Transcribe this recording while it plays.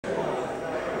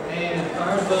And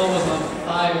our bill was on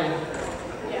fire.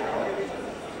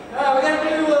 Alright, we're gonna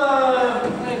do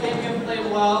kind of game you haven't played in a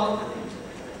while.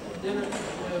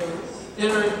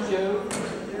 Dinner joke.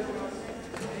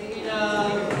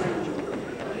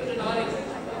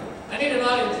 I need an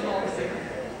audience volunteer.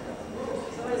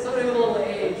 Somebody with a little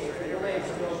age. Your age.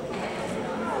 Come on.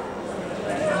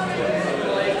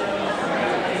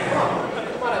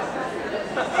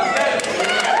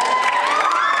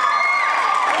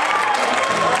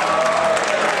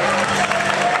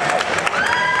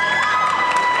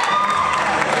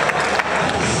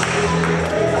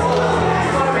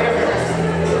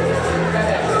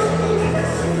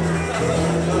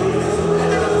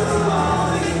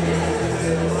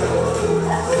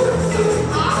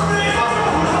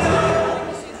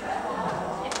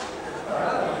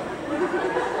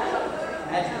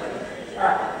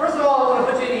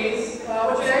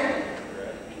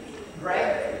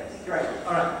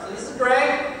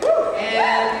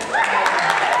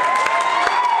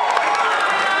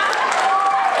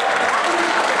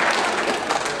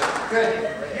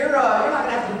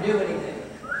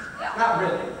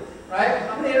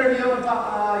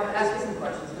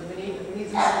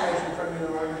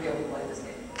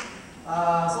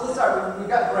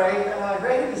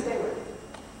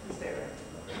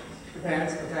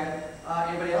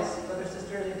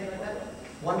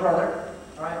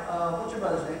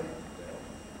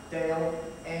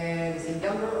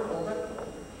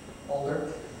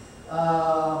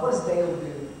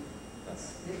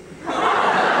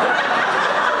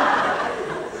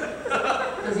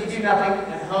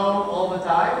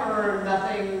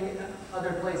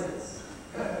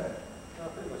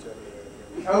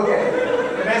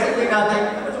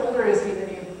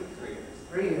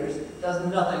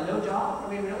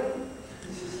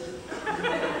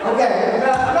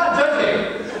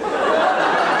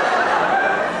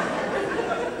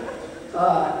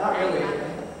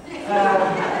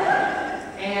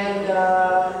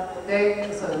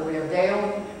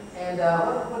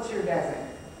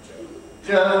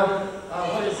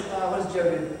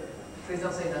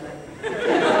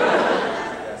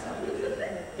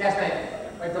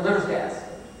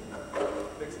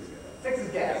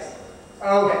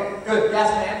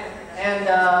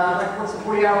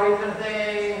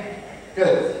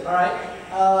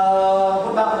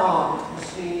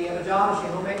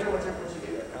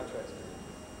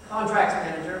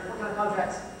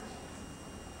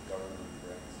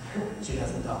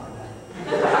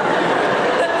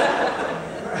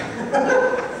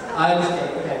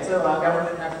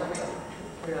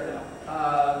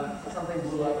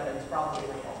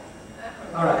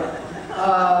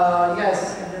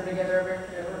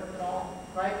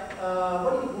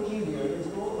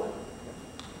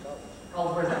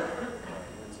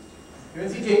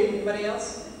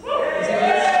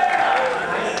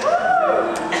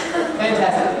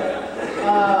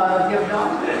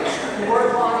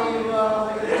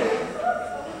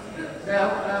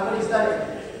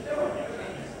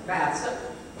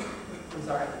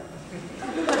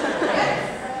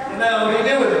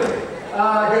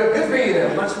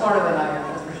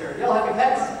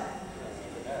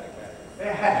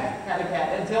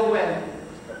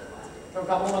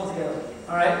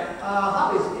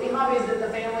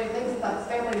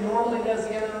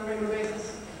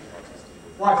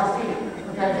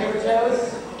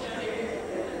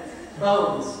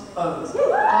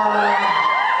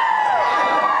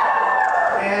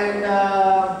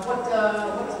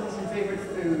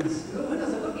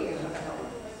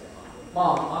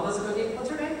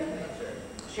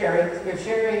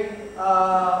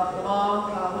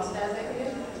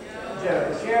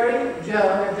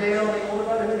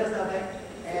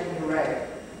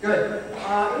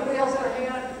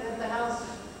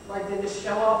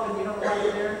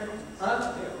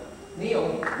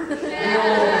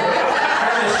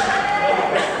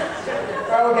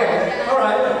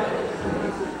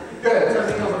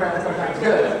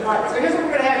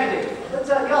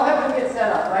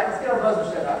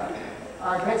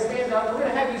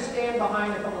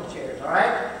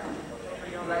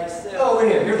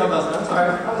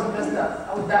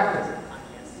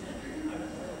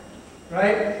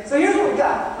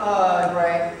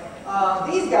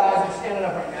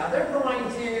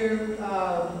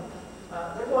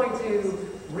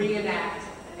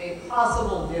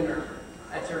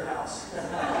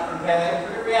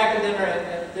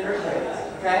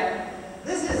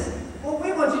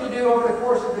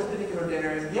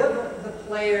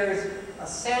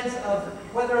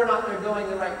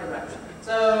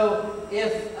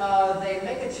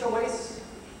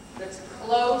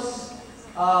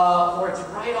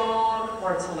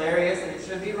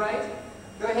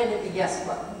 go ahead and hit the yes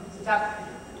button. So tap.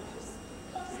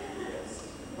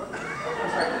 I'm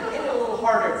sorry, hit it a little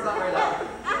harder, it's not very loud.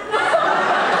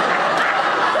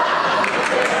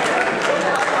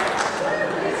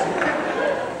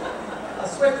 A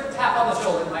swift tap on the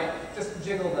shoulder might just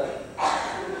jiggle the...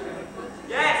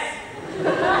 Yes!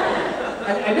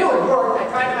 I knew it worked, I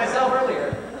tried it myself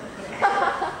earlier.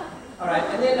 Alright,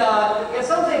 and then if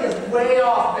something is way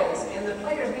off base and the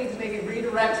players need to make it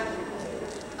redirect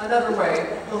another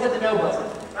way, we'll hit the no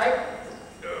button, right?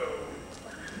 No.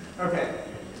 Okay.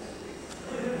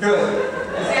 Good.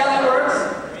 You see how that works?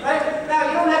 Right? Now,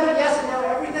 you don't have to yes and no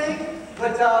everything,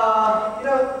 but, you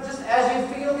know, just as you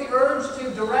feel the urge to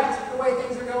direct the way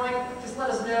things are going, just let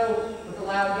us know with a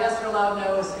loud yes or a loud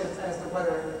no as to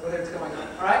whether it's going on.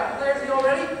 All right? Players, you all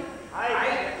ready?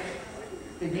 Aye.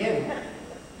 Begin.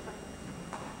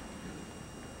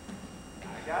 I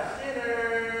got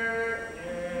dinner.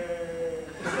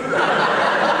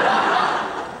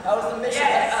 How was the mission?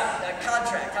 Yes. That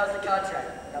contract. How's the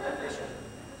contract? Not the mission.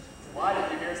 Why,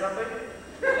 did you hear something?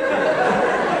 I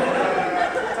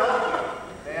told you.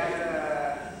 They had to...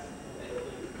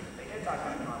 They can talk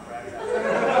about the contracts.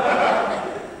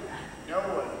 No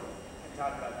one can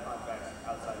talk about the contracts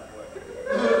outside of work.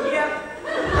 Yep.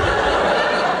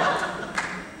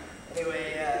 Anyway,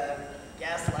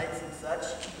 gas lights and such.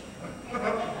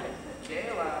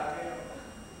 Jail,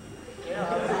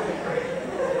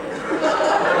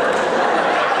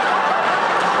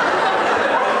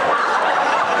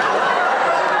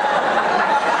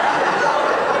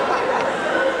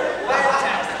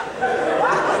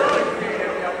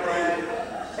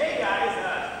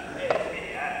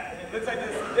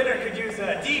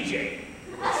 DJ.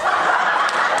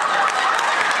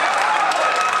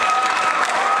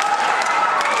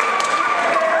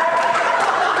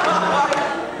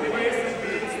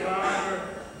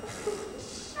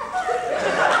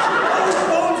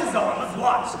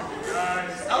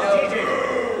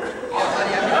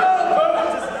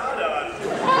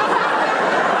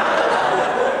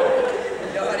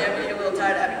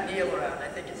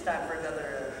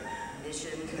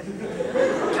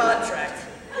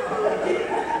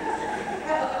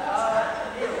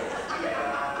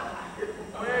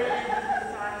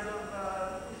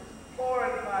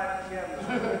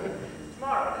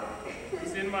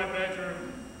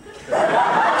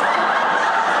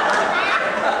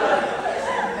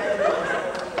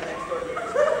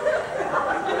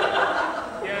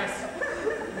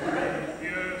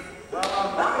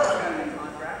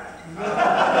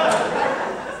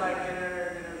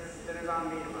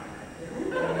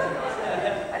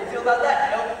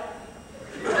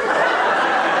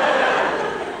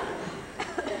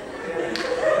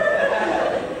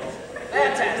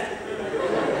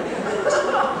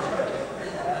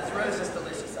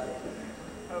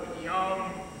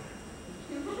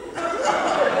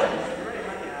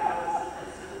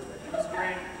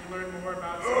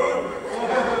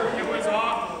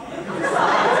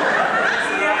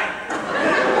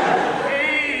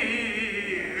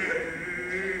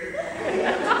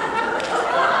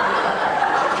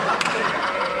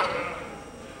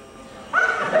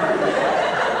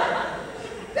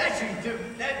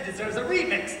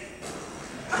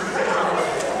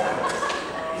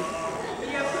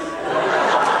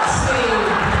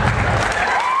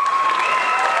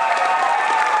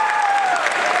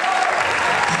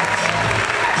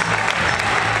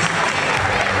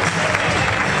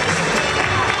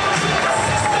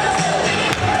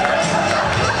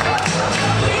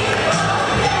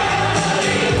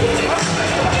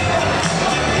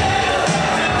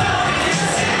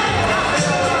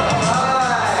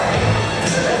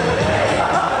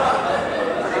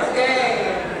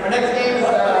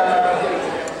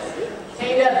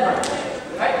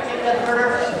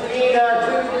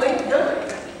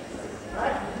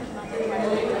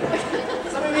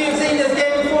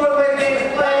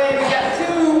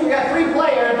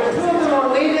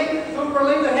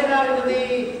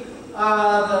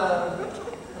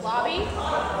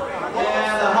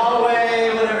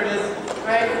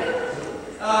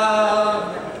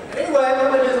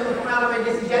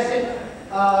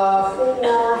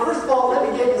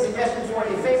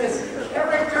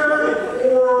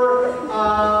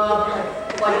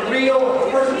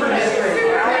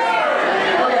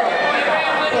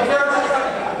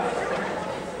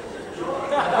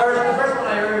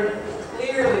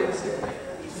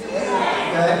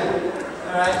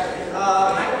 All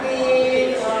right.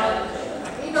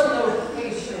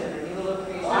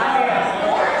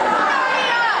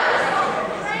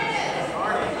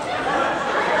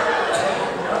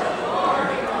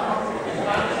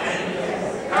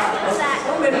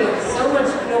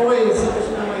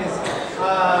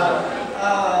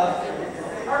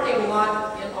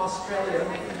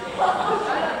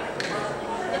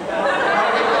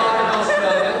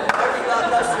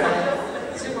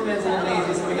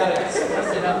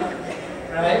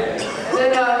 right? And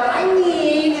then I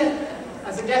need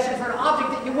a suggestion for an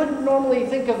object that you wouldn't normally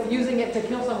think of using it to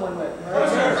kill someone with. Right?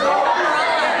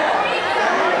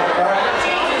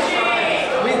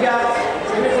 We've got,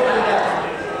 so here's what we got.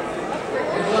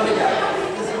 Here's what we got.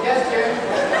 The suggestion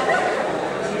is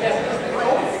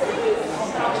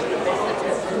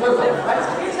right?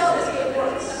 So here's how this game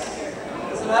works.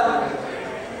 Listen up.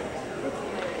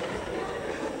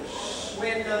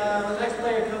 When the next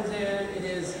player comes in, it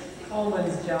is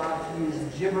Coleman's job to use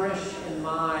gibberish and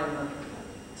mime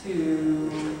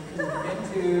to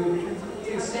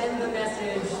send the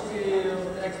message to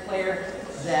the next player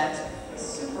that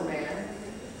Superman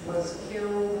was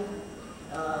killed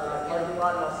Parking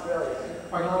lot in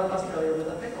Australia. With a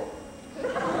pickle.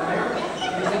 Right?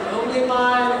 Using only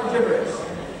mime and gibberish.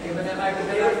 Even if I could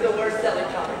It was the worst selling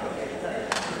comic book.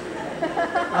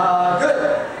 Good,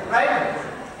 right?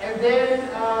 And then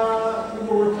we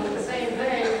will repeat the same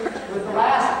thing with the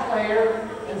last player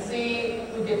and see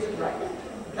who gets it right.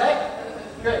 Okay?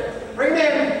 Good. Bring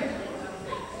them in.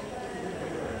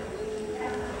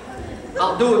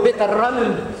 I'll do a bit of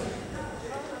running.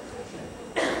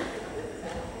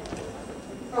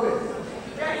 Okay.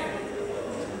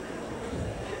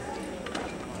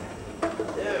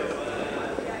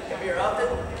 Come here often?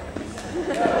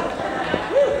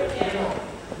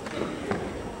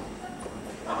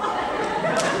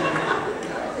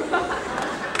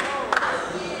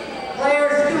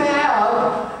 Players, you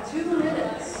have 2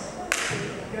 minutes.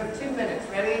 You have 2 minutes.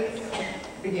 Ready?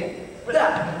 Begin.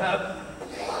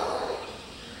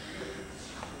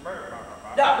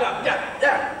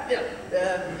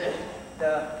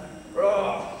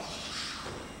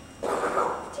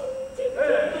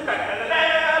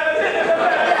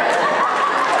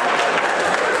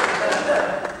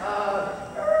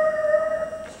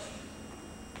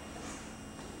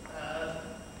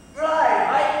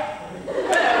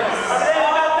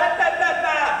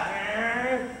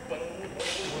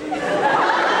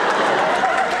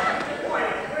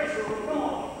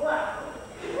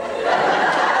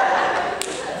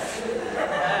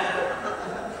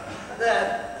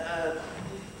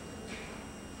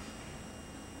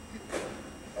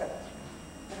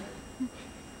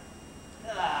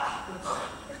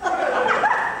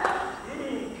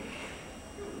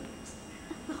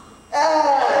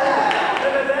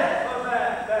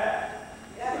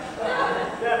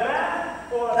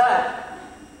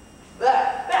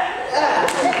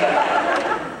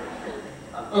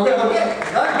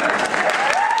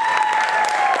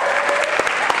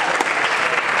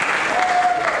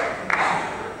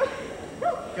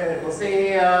 Good. We'll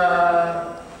see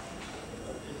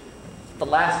the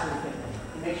last one can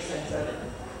make sense of it.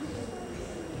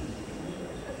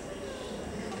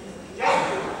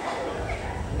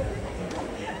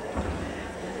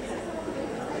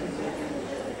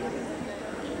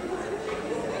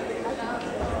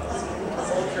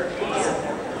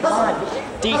 Come on.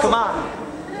 D, come on.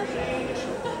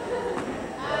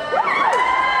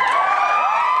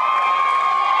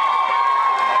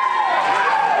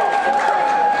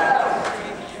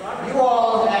 You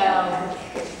all have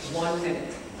 1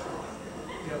 minute.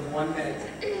 You have 1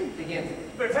 minute. Begin.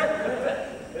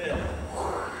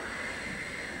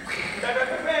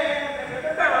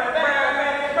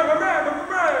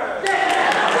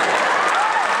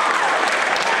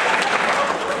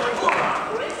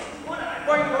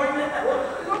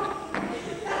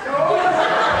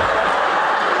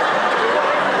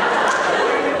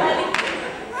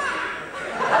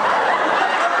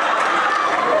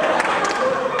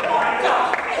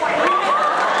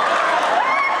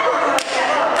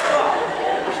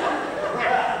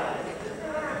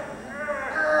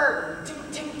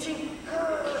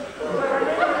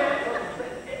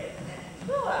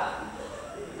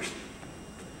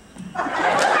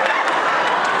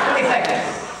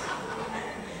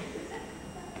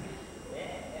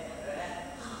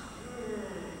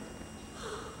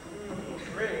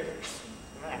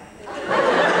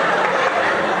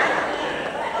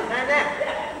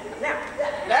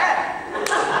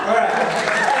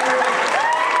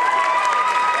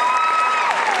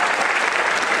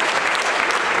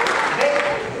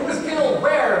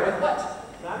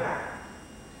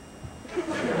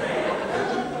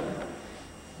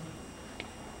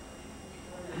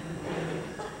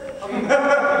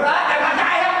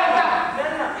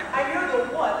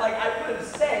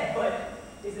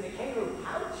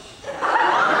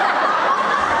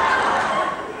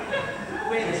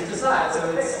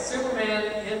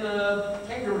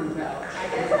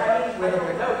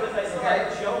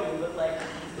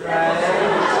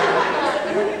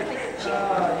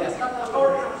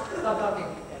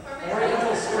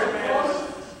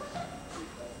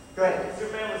 Go ahead.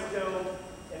 Superman was killed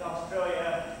in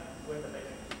Australia with a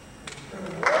bacon.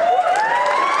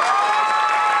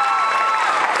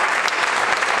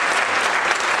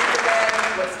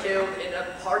 Superman was killed in a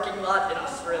parking lot in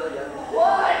Australia.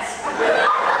 What?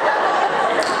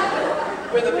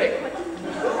 With a pig.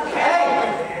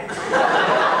 Hey!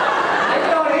 I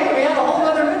know it. We have a whole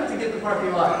other minute to get the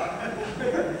parking lot.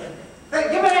 Hey,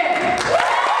 give it in!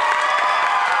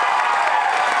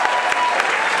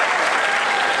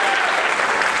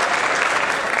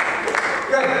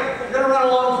 Good. We're going to run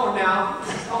along for now.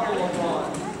 Follow along.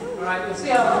 All right, you'll see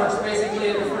how it works.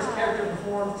 Basically, the first character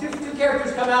performs. Two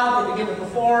characters come out, they begin to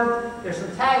perform. There's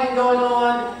some tagging going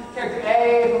on. Character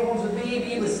A performs with B,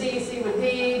 B with C, C with D,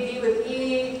 D with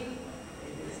E,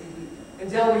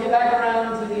 until we get back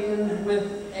around to the end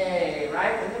with A,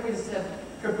 right? And then we just have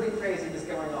complete craziness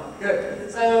going on.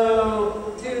 Good.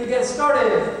 So, to get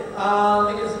started,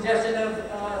 make a suggestion of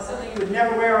something you would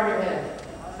never wear on your head.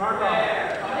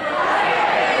 Smartphone.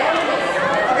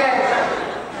 Okay.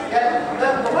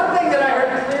 Yeah, the one thing that I heard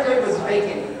clearly was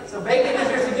bacon. So bacon is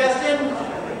your suggestion?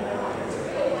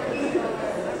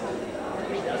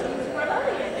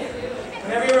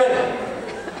 Whenever you're ready.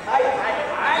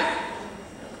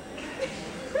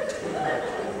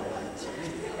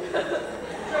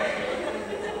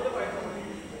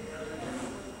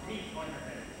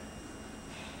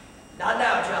 Not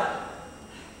now, John.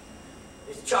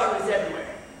 There's Charlies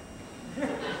everywhere. I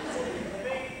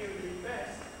think it would be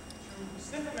best to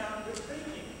sniff them out with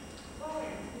bacon.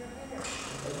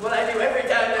 That's what I do every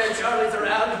time there are Charlies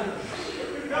around.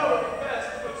 You know it would be best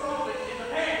to put something in the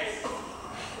pants.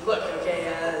 Look, okay,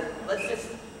 let's just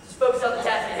focus on the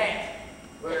task at hand.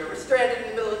 We're stranded in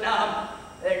the middle of Nam.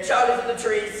 There are Charlies in the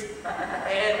trees,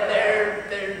 and they're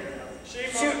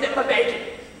shooting at my bacon.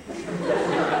 I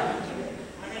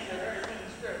mean, they're very thin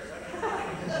strips.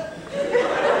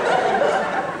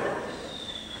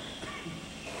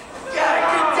 Gotta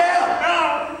get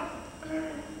down!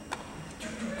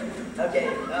 Okay,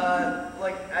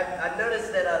 like, I've noticed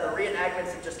that the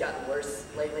reenactments have just gotten worse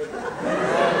lately. I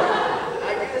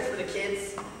do this for the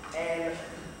kids, and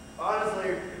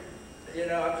honestly, you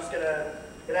know, I'm just gonna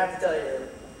have to tell you.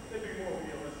 They'd be more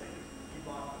realistic. You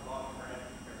bought the bottom brand.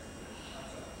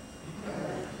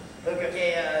 Look,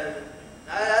 okay,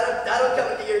 I don't come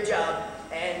into your job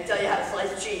and tell you how to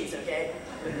slice cheese, okay?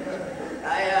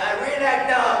 I reenact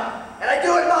Nam, and I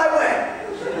do it my way.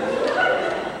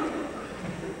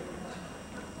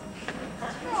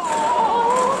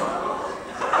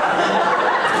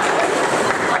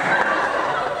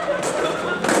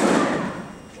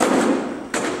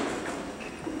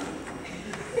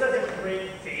 Such a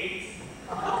great date.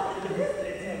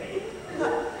 It's heavy.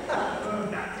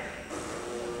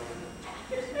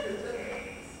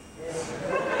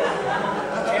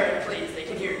 Not Karen, please, they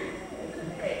can hear you.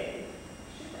 Hey.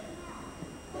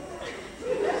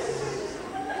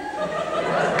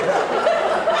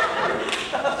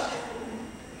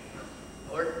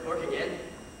 Pork again?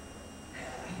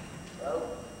 Well.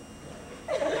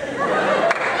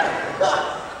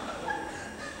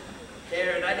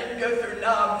 Karen, I didn't go through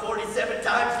Nam 47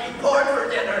 times to eat pork for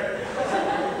dinner.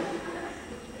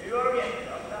 Here you are again.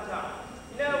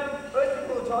 You know, most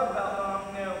people who talk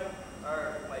about Nam, you know, are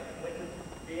like went to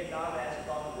Vietnam as a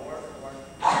the war or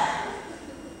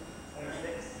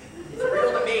 26. It's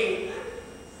real to me.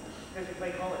 Because you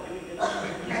play Call of Duty.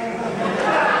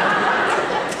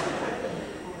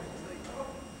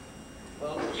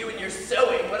 Well, you and your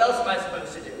sewing, what else am I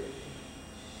supposed to do?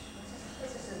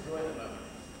 Let's just enjoy the moment.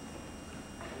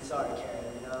 I'm sorry, Karen,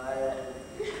 you know, I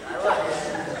love you.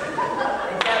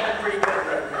 Things have been pretty good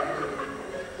lately.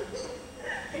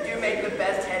 You do make the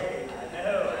best head bacon. I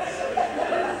know.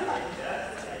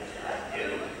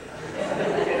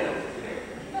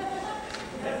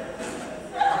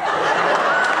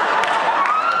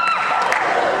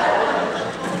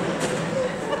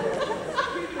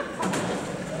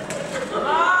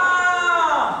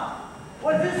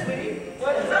 What's this, sweetie?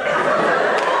 What is that?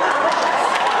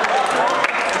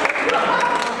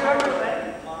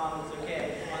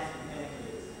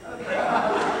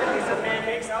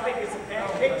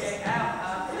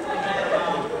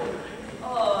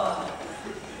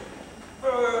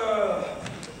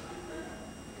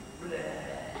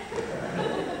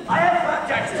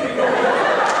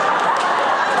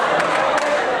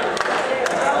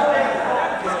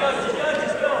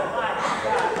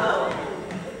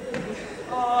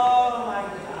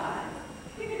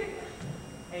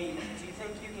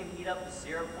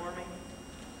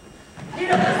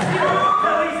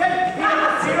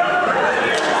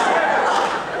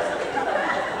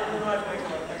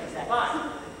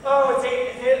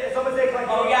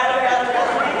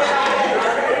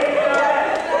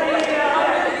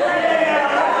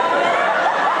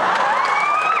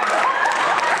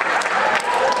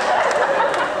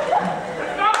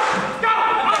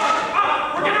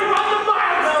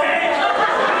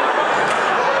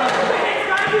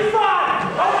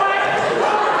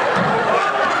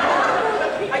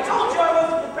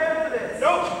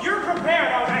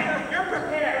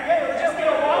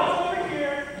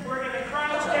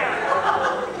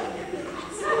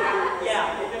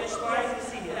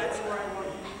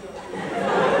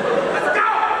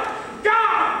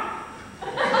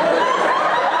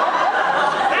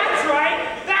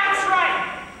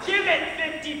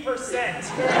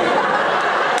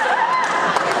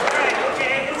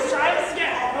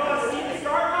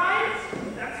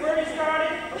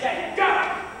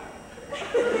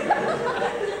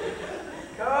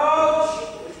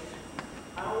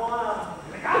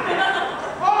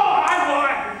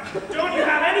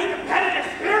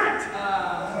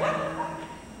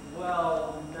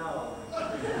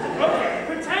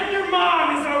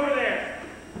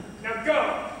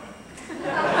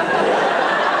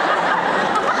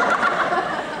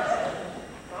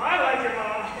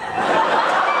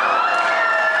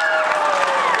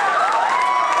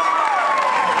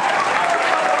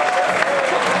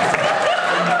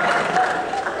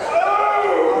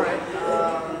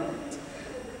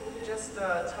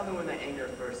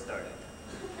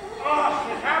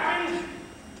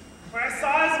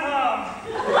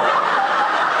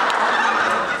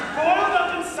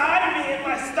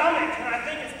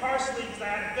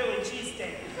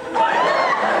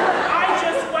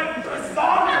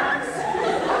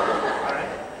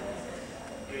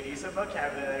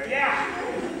 vocabulary.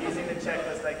 Yeah. Using the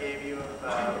checklist I gave you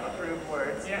of approved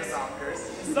words, Yes. the zonkers.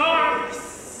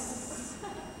 Songs!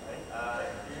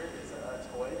 Here is a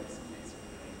toy. This is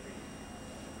angry.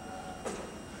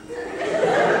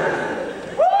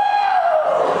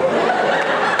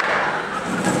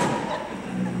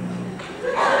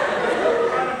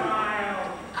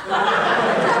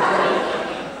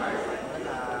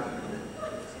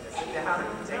 Sit down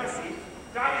and take a seat.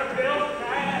 Dr. Bill, can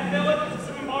I have Philip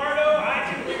some Mardo? I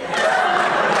can do that.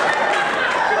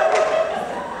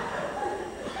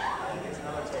 Here's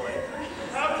another toy.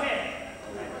 Okay.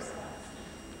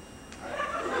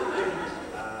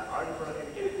 Already broke it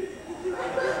again.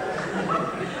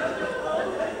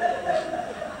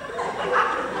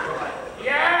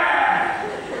 Yeah!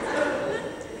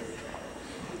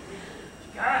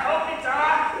 Can I help you,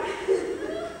 Doc?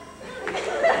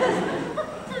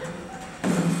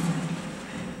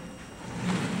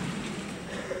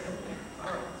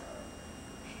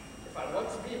 If I want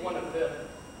to be one of them,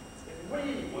 if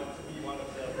we want to be one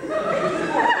of them, we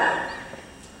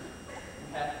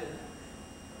have to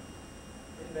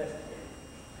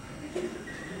investigate.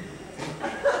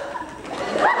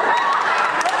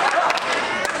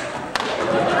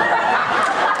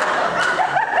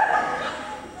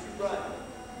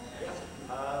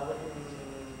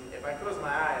 If I close my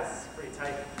eyes, it's pretty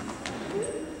tight.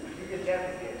 You can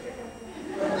definitely be a chicken.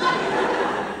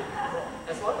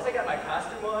 As long as I got my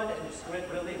costume on and you squint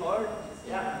really hard,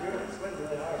 Yeah, you're going to squint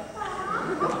really hard.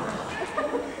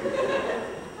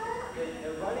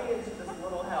 they're running into this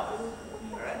little house.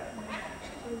 All right.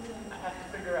 I have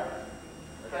to figure out.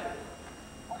 Okay?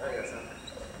 There you go, son.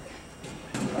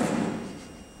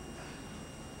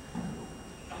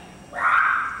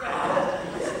 I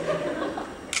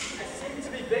seem to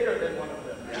be bigger than one of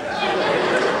them.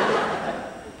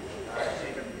 All right,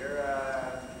 Jacob, you're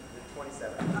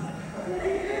 27.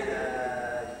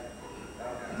 And,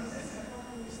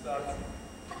 Starts.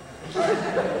 I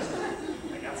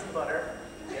got some butter.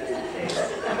 Just in case.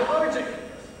 I'm allergic.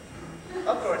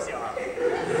 Of course you are.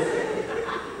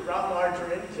 Brought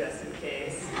margarine just in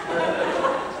case.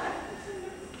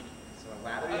 So I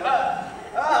lather you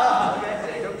up. Okay,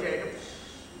 Jacob.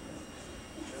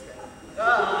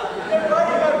 You're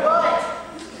burning my butt!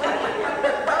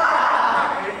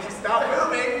 If you stop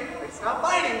moving, it's not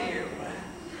biting you.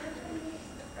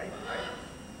 Right?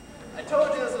 I told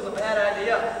you this was a bad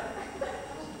idea.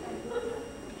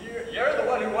 You're the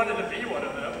one who wanted to be one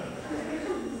of them.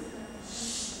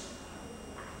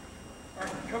 All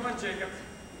right, come on, Jacob.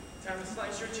 Time to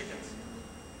slice your chickens.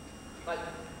 But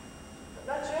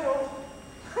not chilled.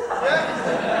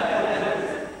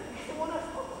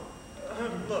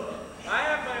 Look, I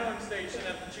have my own station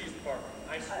at the cheese department.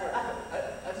 I swear.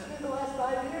 I've spent the last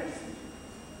 5 years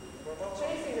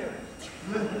chasing him.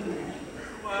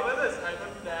 Well, how about this? I put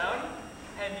him down,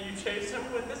 and you chase him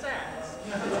with this axe.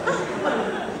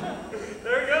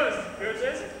 There it goes. Go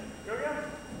chase it. Go again.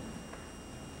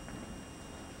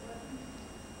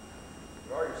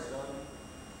 Where are you, son?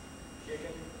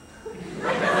 Chicken? I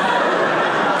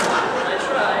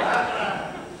tried.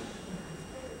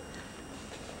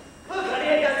 Look, honey,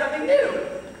 I got something new.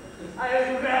 I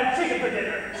have had chicken for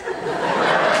dinner. I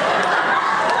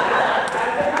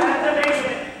have to make it.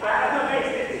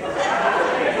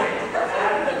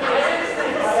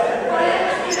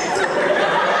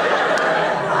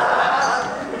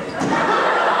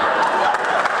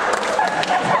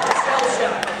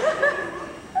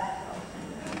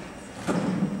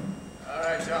 All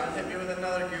right, John, hit me with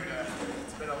another Gouda.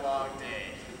 It's been a long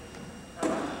day.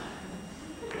 You're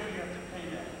going to have to pay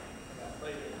that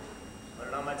later. Put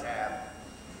it on my tab.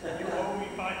 You owe me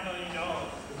 $5 million.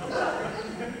 On your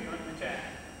tab.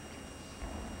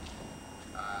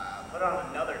 Put on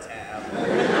another